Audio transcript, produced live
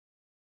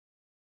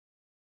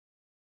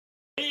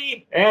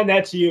And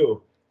that's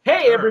you.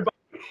 Hey, Sure. everybody.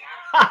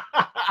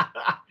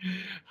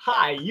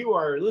 Hi, you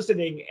are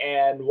listening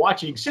and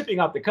watching Sipping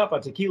Off the Cup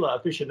on Tequila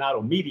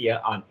Aficionado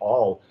Media on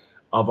all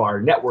of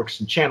our networks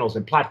and channels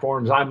and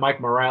platforms. I'm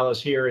Mike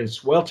Morales here in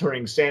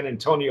sweltering San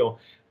Antonio.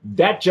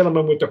 That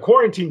gentleman with the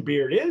quarantine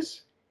beard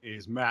is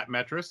Matt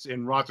Metris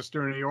in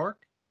Rochester, New York,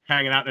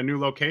 hanging out in a new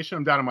location.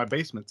 I'm down in my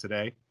basement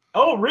today.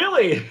 Oh,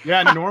 really?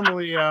 Yeah,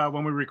 normally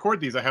when we record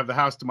these, I have the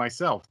house to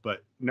myself,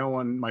 but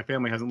my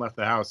family hasn't left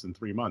the house in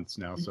 3 months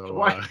now.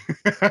 So,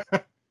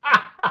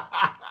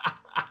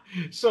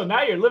 So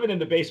now you're living in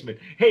the basement.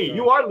 Hey,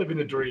 you are living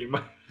the dream.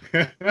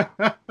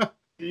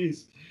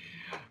 Jeez.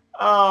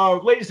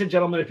 Ladies and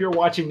gentlemen, if you're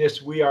watching this,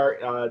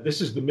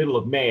 this is the middle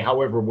of May.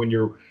 However, when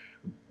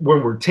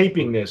we're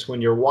taping this, when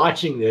you're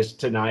watching this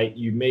tonight,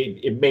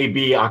 it may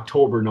be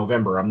October,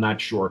 November. I'm not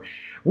sure.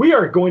 We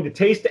are going to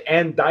taste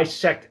and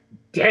dissect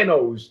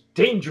Dano's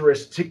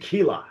Dangerous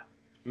Tequila.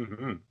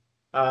 Mm-hmm.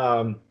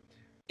 I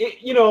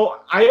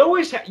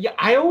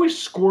always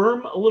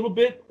squirm a little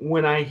bit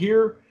when I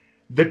hear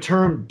the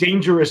term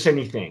dangerous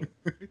anything.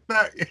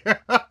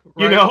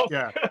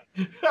 Yeah.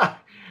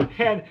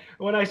 And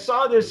when I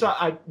saw this,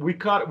 we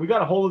got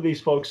a hold of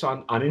these folks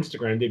on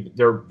Instagram.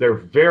 They're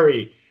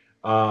very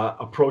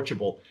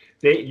approachable.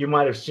 You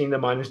might have seen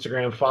them on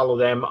Instagram. Follow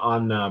them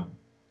on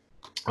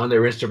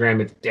their Instagram.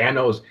 It's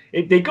Dano's.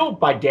 They go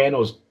by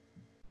Dano's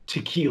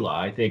Tequila,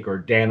 I think, or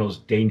Dano's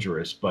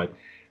Dangerous, but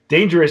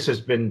Dangerous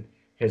has been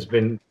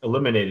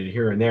eliminated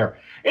here and there.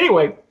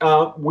 Anyway,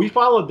 we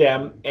followed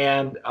them,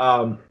 and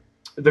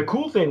the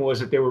cool thing was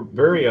that they were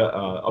very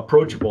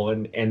approachable,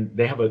 and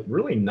they have a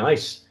really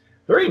nice,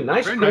 very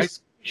nice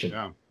presentation.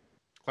 Yeah,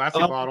 classy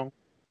bottle,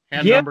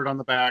 hand numbered on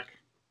the back.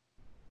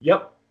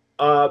 Yep.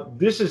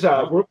 This is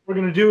what we're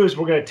going to do is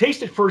we're going to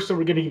taste it first, so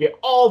we're going to give you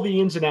all the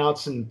ins and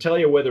outs and tell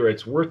you whether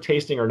it's worth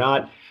tasting or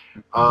not.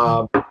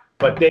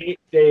 But they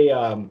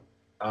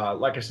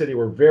like I said, they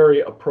were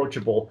very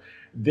approachable.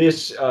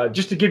 This,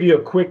 just to give you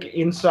a quick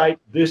insight,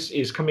 this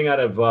is coming out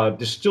of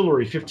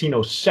Distillery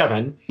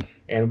 1507,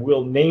 and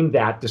we'll name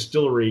that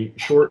distillery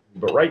shortly.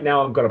 But right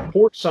now, I'm going to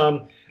pour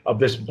some of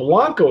this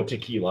Blanco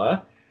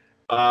tequila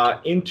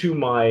into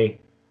my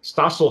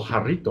Stasel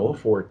Jarrito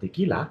for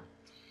tequila.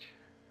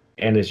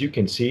 And as you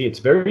can see, it's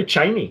very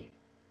shiny.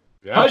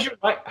 Yeah.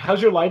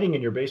 How's your lighting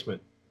in your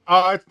basement?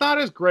 It's not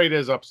as great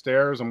as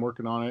upstairs. I'm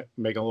working on it,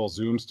 making a little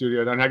Zoom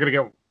studio. And I got to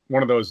get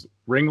one of those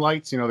ring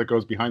lights, that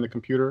goes behind the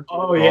computer.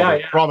 Oh, yeah.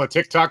 For all the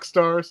TikTok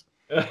stars.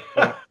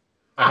 I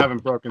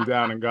haven't broken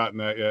down and gotten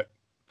that yet.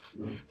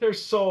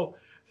 There's all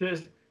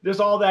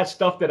that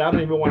stuff that I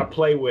don't even want to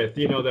play with.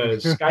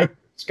 The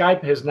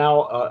Skype has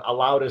now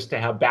allowed us to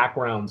have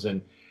backgrounds,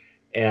 and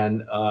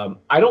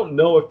I don't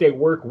know if they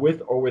work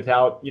with or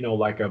without,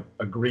 like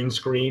a green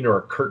screen or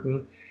a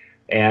curtain.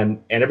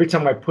 And every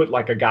time I put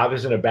like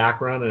agaves in a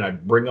background and I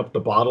bring up the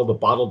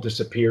bottle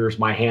disappears,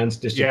 my hands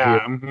disappear.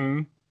 Yeah.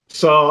 Mm-hmm.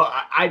 So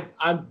I'd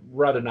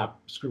rather not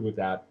screw with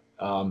that.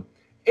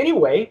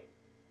 Anyway,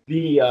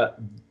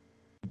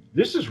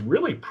 this is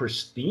really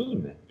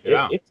pristine.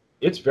 Yeah.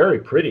 It's very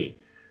pretty.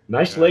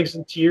 Nice legs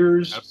and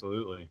tears.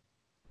 Absolutely.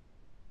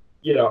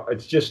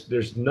 It's just,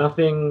 there's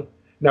nothing.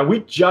 Now, we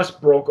just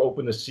broke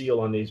open the seal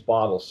on these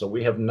bottles, so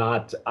we have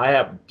not,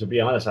 to be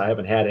honest, I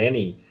haven't had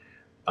any.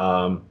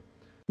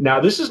 Now,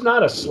 this is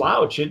not a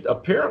slouch. It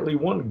apparently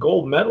won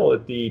gold medal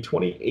at the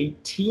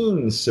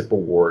 2018 SIP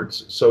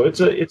Awards. So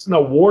it's an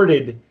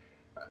awarded,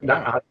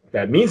 not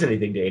that means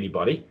anything to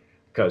anybody,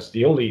 because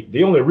the only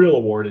real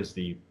award is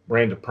the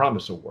Brand of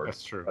Promise Award.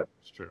 That's true.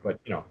 That's true.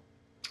 But,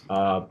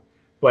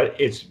 but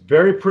it's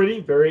very pretty,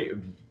 very,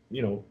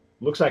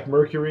 looks like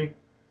mercury.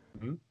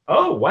 Mm-hmm.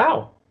 Oh,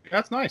 wow.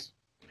 That's nice.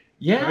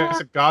 Yeah. It's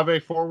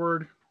agave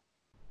forward.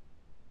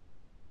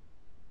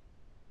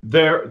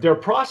 Their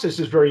process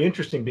is very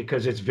interesting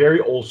because it's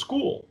very old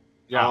school.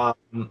 Yeah.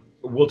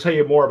 We'll tell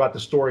you more about the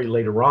story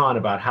later on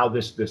about how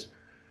this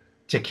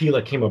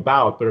tequila came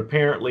about. But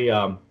apparently,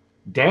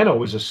 Dano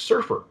was a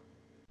surfer,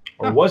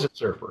 or was a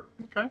surfer.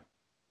 Okay. At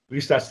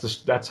least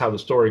that's how the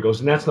story goes,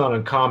 and that's not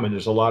uncommon.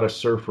 There's a lot of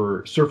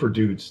surfer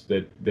dudes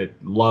that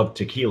love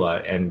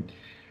tequila, and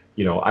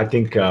I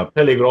think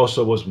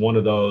Peligroso was one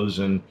of those,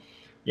 and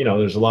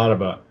there's a lot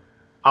of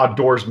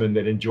outdoorsmen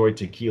that enjoy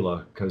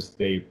tequila because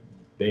they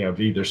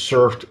have either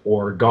surfed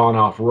or gone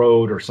off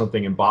road or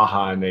something in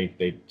Baja, and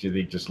they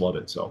just love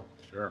it. So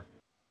sure,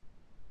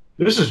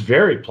 this is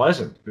very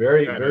pleasant,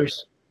 very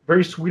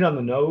sweet on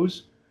the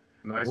nose.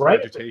 Nice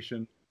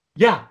vegetation.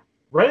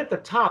 Right at the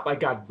top, I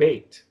got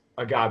baked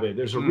agave.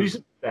 There's a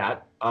reason for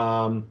that,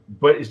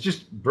 but it's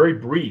just very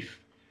brief.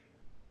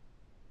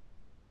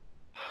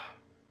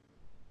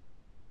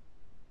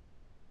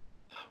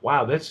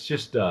 Wow, that's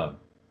just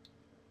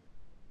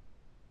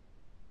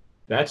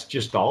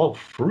all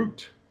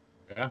fruit.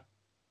 Yeah.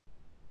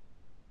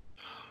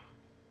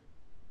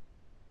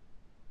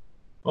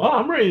 Well,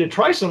 I'm ready to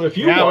try some if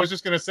you want. I was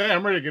just going to say,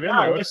 I'm ready to get in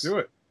there. Let's do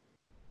it.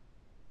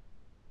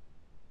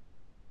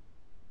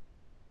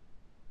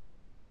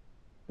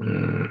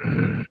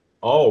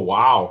 Oh,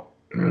 wow.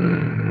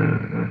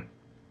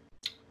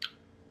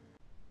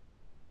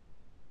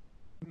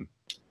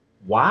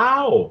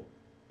 Wow.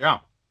 Yeah.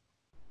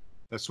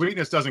 The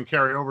sweetness doesn't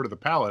carry over to the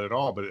palate at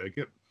all, but it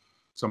get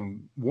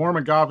some warm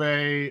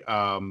agave,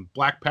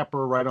 black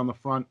pepper right on the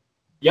front.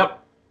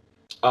 Yep.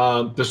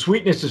 The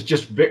sweetness is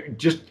just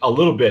a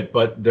little bit,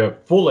 but the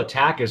full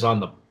attack is on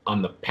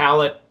the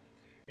palate.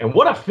 And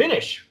what a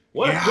finish!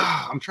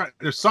 Yeah, I'm trying.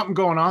 There's something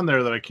going on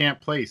there that I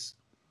can't place.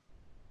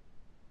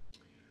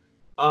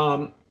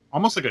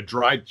 Almost like a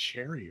dried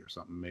cherry or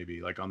something,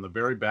 maybe like on the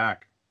very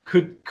back.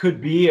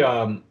 Could be.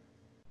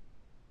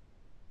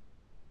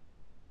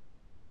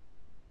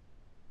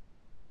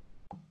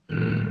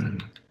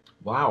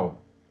 Wow,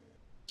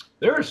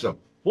 there is some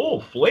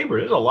full flavor.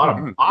 There's a lot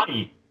of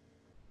body.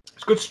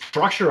 It's good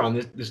structure on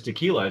this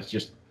tequila. It's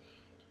just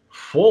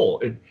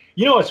full.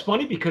 It's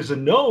funny because the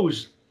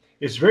nose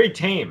is very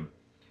tame,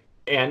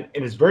 and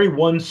it's very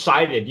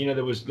one-sided.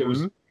 There was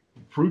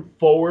fruit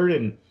forward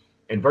and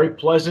very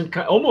pleasant,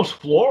 almost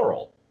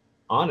floral,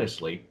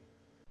 honestly.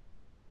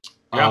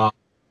 Yeah.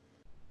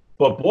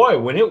 But boy,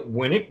 when it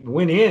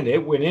went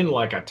in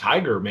like a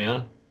tiger,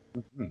 man.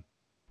 Mm-hmm.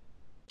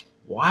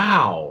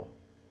 Wow.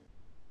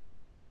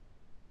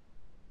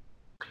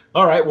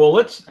 All right. Well,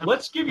 let's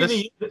give you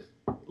the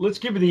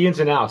ins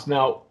and outs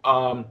now.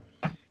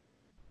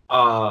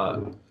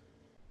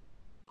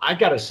 I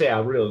gotta say,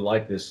 I really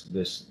like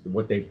this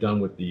what they've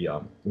done with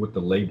the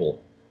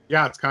label.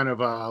 Yeah, it's kind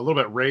of a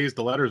little bit raised.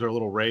 The letters are a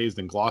little raised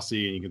and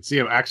glossy, and you can see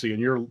them actually in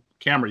your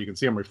camera. You can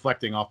see them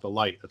reflecting off the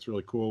light. That's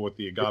really cool with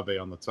the agave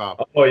on the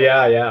top. Oh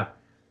yeah.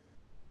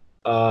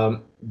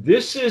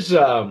 This is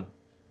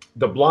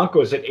the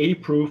Blanco is at 80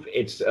 proof.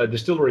 It's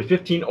distillery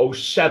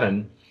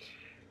 1507,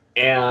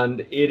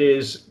 and it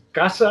is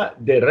Casa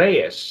de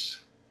Reyes.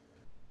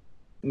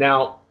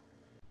 Now,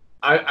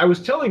 I was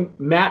telling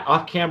Matt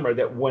off camera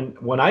that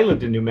when I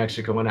lived in New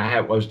Mexico, when I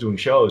was doing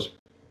shows,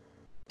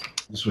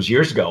 this was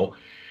years ago,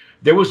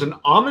 there was an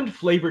almond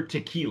flavored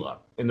tequila.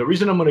 And the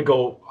reason I'm going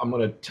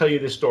to tell you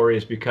this story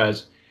is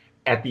because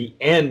at the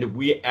end,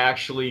 we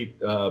actually,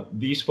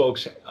 these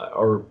folks,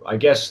 or I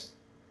guess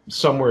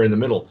somewhere in the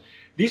middle,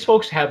 these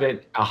folks have a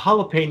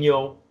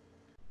jalapeno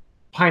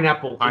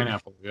pineapple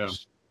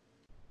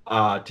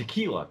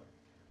tequila.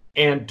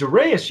 And De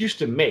Reyes used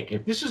to make,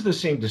 if this is the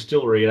same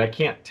distillery, and I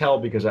can't tell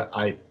because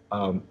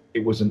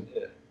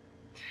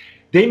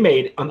they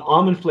made an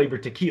almond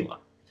flavored tequila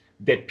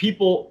that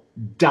people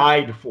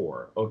died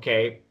for.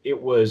 Okay,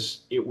 it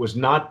was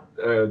not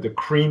the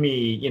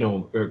creamy,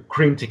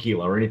 cream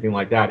tequila or anything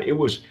like that. It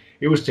was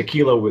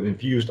tequila with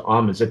infused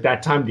almonds. At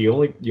that time, the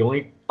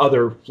only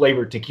other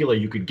flavored tequila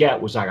you could get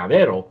was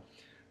Agavero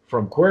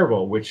from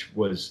Cuervo, which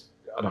was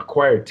an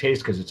acquired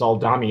taste because it's all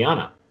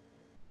Damiana.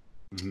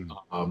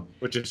 Mm-hmm.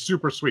 Which is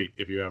super sweet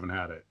if you haven't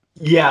had it.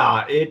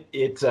 Yeah,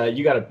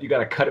 you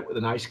gotta cut it with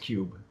an ice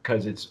cube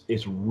because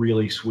it's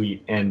really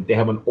sweet, and they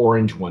have an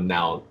orange one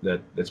now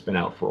that's been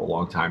out for a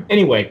long time.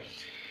 Anyway,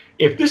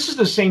 if this is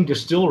the same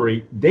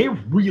distillery, they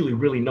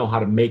really know how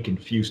to make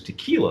infused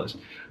tequilas,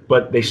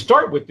 but they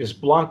start with this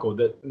Blanco.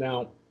 That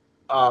now,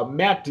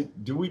 Matt,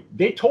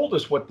 they told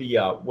us what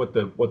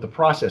the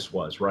process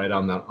was, right,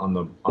 on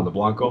the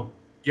Blanco.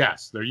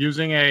 Yes, they're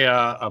using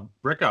a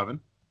brick oven.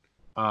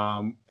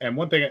 And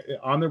one thing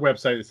on their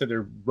website, it said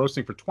they're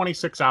roasting for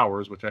 26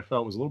 hours, which I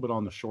felt was a little bit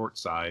on the short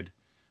side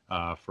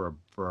for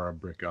a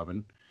brick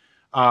oven.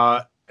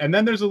 And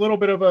then there's a little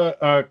bit of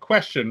a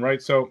question,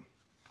 right? So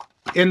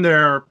in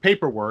their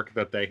paperwork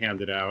that they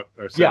handed out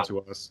or sent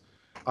to us,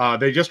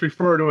 they just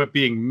refer to it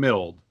being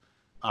milled.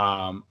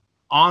 On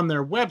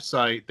their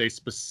website, they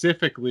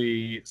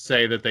specifically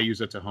say that they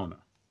use a Tahona.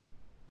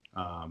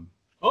 Oh,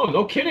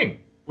 no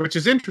kidding. Which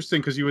is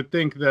interesting because you would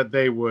think that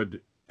they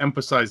would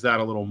emphasize that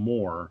a little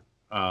more,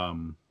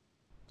 but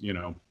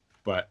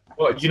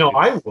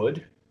I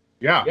would.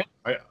 Yeah.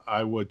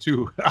 I would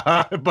too.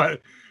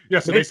 But yeah,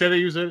 so they say they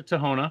use a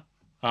Tahona,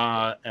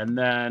 and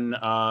then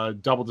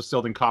double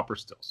distilled in copper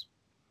stills.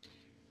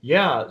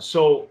 Yeah.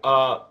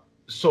 So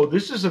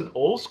this is an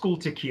old school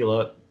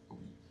tequila.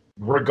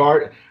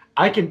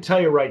 I can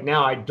tell you right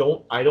now, I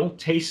don't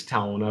taste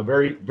Tahona.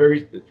 Very,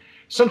 very.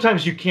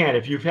 Sometimes you can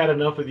if you've had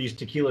enough of these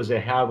tequilas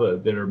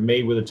that are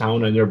made with a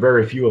Tahona, and there are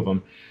very few of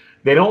them.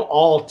 They don't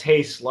all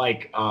taste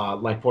like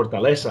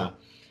Fortaleza,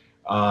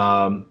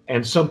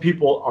 and some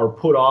people are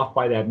put off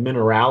by that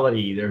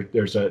minerality.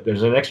 There's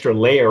an extra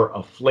layer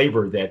of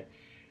flavor that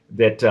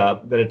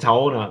a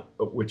Tahona,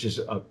 which is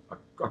a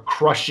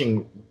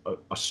crushing,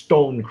 a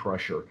stone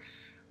crusher,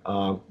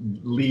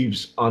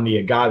 leaves on the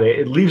agave.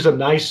 It leaves a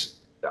nice.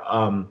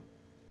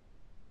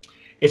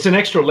 It's an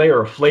extra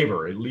layer of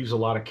flavor. It leaves a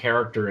lot of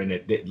character in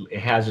it. It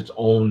has its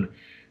own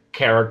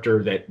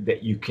character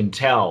that you can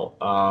tell.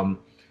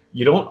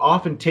 You don't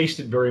often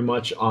taste it very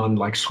much on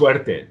like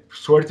Suerte.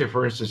 Suerte,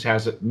 for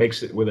instance,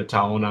 makes it with a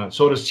Tahona.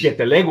 So does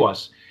Siete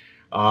Leguas.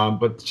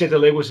 But Siete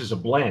Leguas is a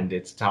blend.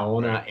 It's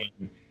Tahona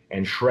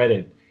and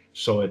shredded.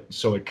 So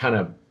it kind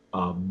of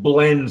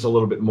blends a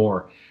little bit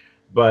more.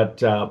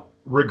 But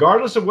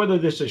regardless of whether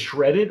this is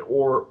shredded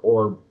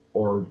or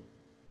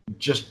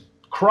just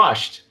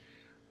crushed,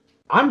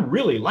 I'm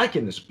really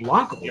liking this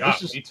Blanco. Yeah,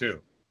 me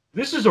too.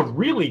 This is a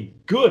really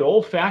good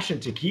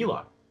old-fashioned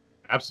tequila.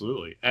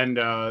 Absolutely. And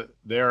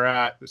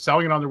they're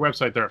selling it on their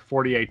website. They're at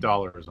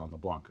 $48 on the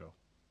Blanco.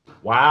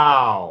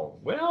 Wow.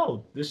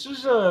 Well, that's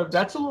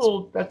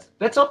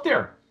up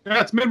there.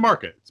 Yeah, it's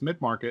mid-market. It's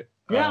mid-market.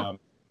 Yeah.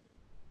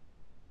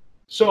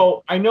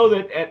 So I know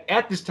that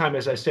at this time,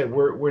 as I said,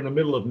 we're in the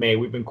middle of May.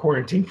 We've been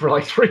quarantined for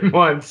like 3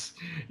 months.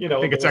 You know,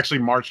 I think it's actually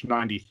March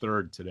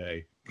 93rd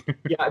today.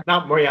 Yeah,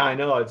 not more. Yeah, I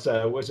know. It's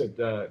was it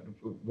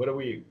what do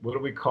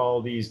we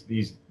call these?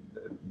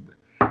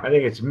 I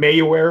think it's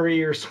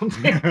Mayuary or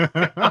something.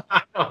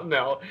 I don't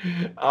know.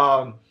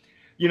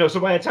 So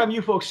by the time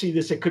you folks see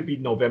this, it could be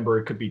November,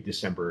 it could be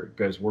December,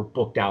 because we're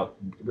booked out.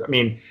 I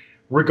mean,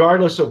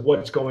 regardless of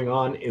what's going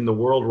on in the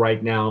world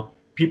right now,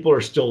 people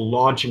are still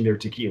launching their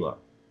tequila.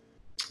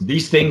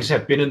 These things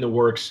have been in the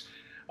works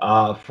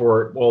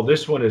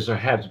this one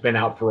has been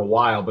out for a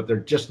while, but they're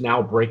just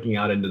now breaking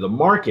out into the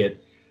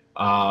market,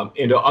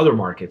 into other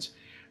markets.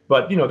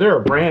 But there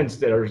are brands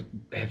that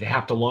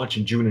have to launch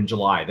in June and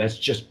July. That's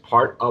just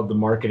part of the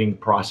marketing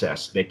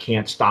process. They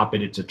can't stop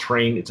it. It's a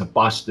train. It's a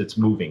bus that's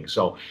moving.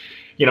 So,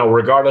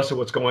 regardless of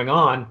what's going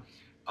on,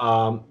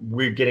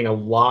 we're getting a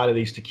lot of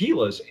these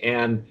tequilas.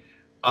 And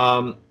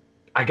I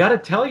got to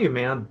tell you,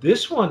 man,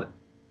 this one,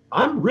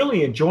 I'm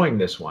really enjoying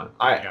this one.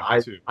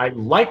 I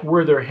like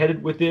where they're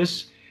headed with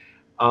this.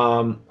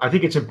 I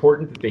think it's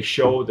important that they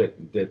show that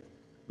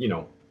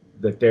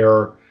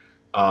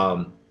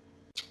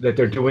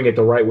they're doing it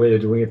the right way. They're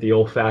doing it the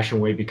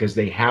old-fashioned way, because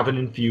they have an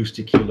infused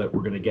tequila that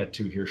we're going to get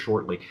to here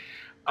shortly.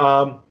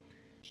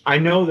 I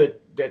know that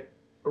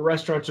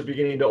restaurants are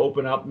beginning to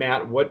open up.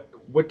 Matt, what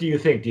do you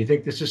think? Do you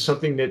think this is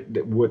something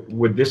that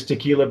would this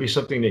tequila be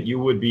something that you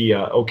would be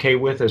okay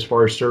with as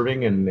far as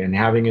serving and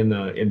having in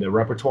the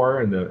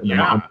repertoire and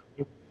the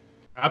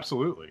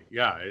Absolutely.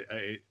 Yeah,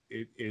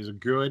 it is a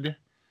good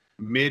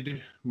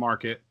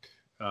mid-market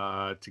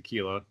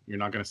tequila. You're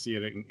not going to see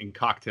it in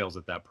cocktails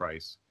at that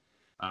price.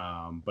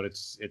 But it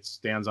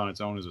stands on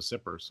its own as a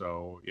sipper.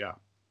 So yeah.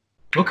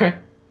 Okay.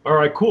 All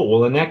right, cool.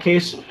 Well, in that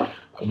case,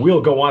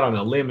 we'll go out on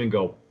a limb and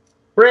go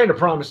Brand of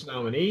Promise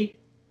nominee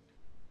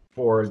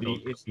for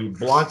the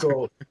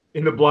Blanco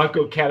in the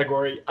Blanco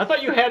category. I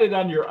thought you had it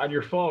on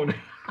your phone.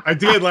 I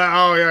did.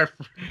 Oh yeah.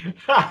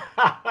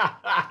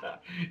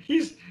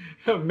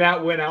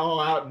 Matt went all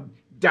out and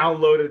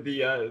downloaded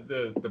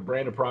the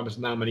Brand of Promise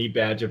nominee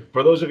badge.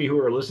 For those of you who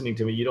are listening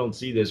to me, you don't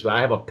see this, but I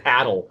have a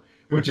paddle,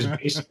 which is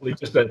basically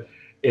just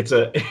it's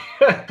a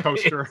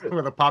coaster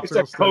with a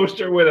popsicle. It's a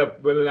coaster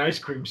with an ice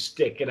cream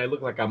stick, and I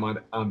look like I'm in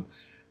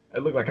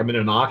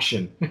an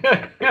auction.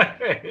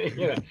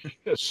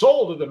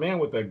 Sold to the man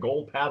with the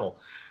gold paddle.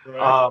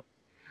 Right.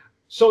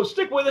 So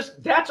stick with us.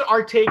 That's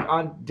our take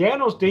on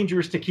Danos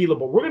Dangerous Tequila,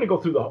 but we're going to go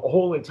through the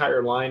whole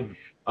entire line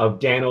of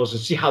Danos and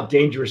see how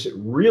dangerous it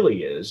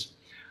really is,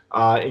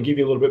 and give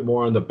you a little bit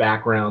more on the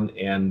background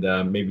and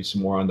maybe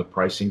some more on the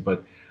pricing.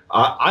 But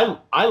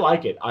I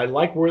like it. I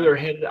like where they're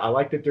headed. I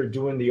like that they're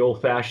doing the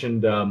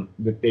old-fashioned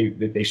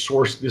that they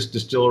source this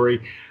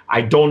distillery.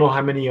 I don't know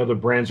how many other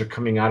brands are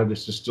coming out of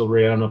this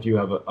distillery. I don't know if you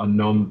have a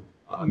gnome.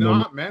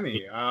 Not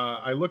many.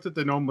 I looked at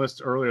the gnome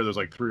list earlier. There's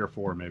like 3 or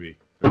 4 maybe.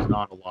 There's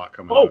not a lot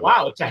coming out. Oh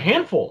wow, it's a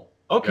handful.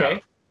 Okay. Yeah.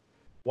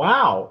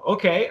 Wow.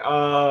 Okay.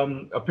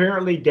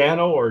 Apparently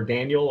Dano or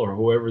Daniel or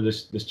whoever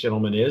this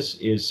gentleman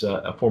is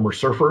a former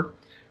surfer,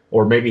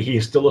 or maybe he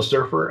is still a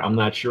surfer. I'm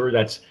not sure.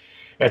 That's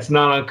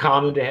not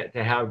uncommon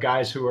to have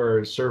guys who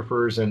are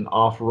surfers and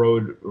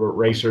off-road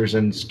racers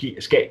and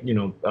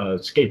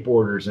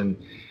skateboarders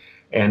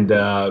and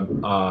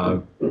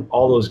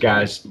all those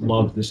guys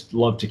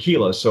love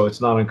tequila. So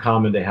it's not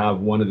uncommon to have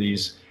one of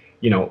these,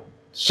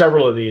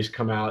 several of these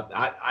come out.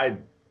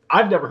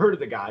 I've never heard of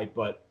the guy,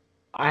 but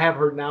I have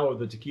heard now of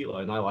the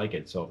tequila, and I like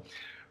it. So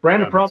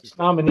Brand of Promise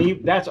nominee,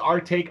 that's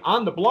our take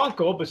on the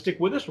Blanco, but stick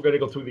with us. We're going to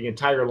go through the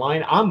entire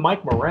line. I'm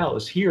Mike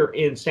Morales here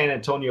in San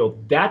Antonio.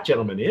 That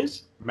gentleman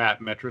is Matt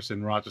Metris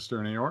in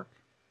Rochester, New York.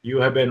 You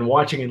have been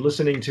watching and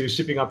listening to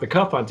Sipping Off the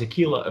Cuff on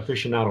Tequila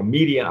Aficionado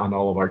Media on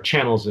all of our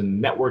channels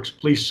and networks.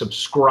 Please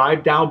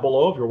subscribe down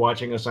below if you're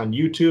watching us on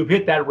YouTube.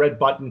 Hit that red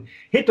button.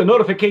 Hit the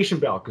notification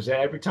bell, because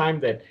every time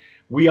that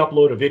we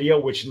upload a video,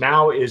 which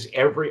now is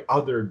every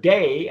other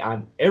day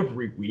on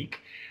every week,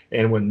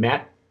 and when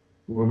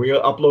we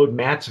upload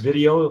Matt's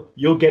video,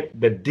 you'll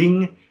get the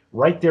ding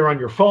right there on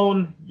your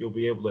phone. You'll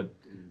be able to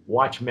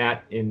watch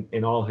Matt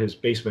in all his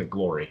basement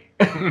glory.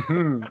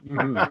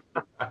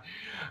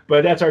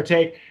 But that's our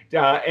take.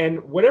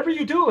 And whatever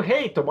you do,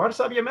 hey, tomar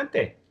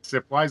sabiamente.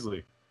 Sip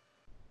wisely.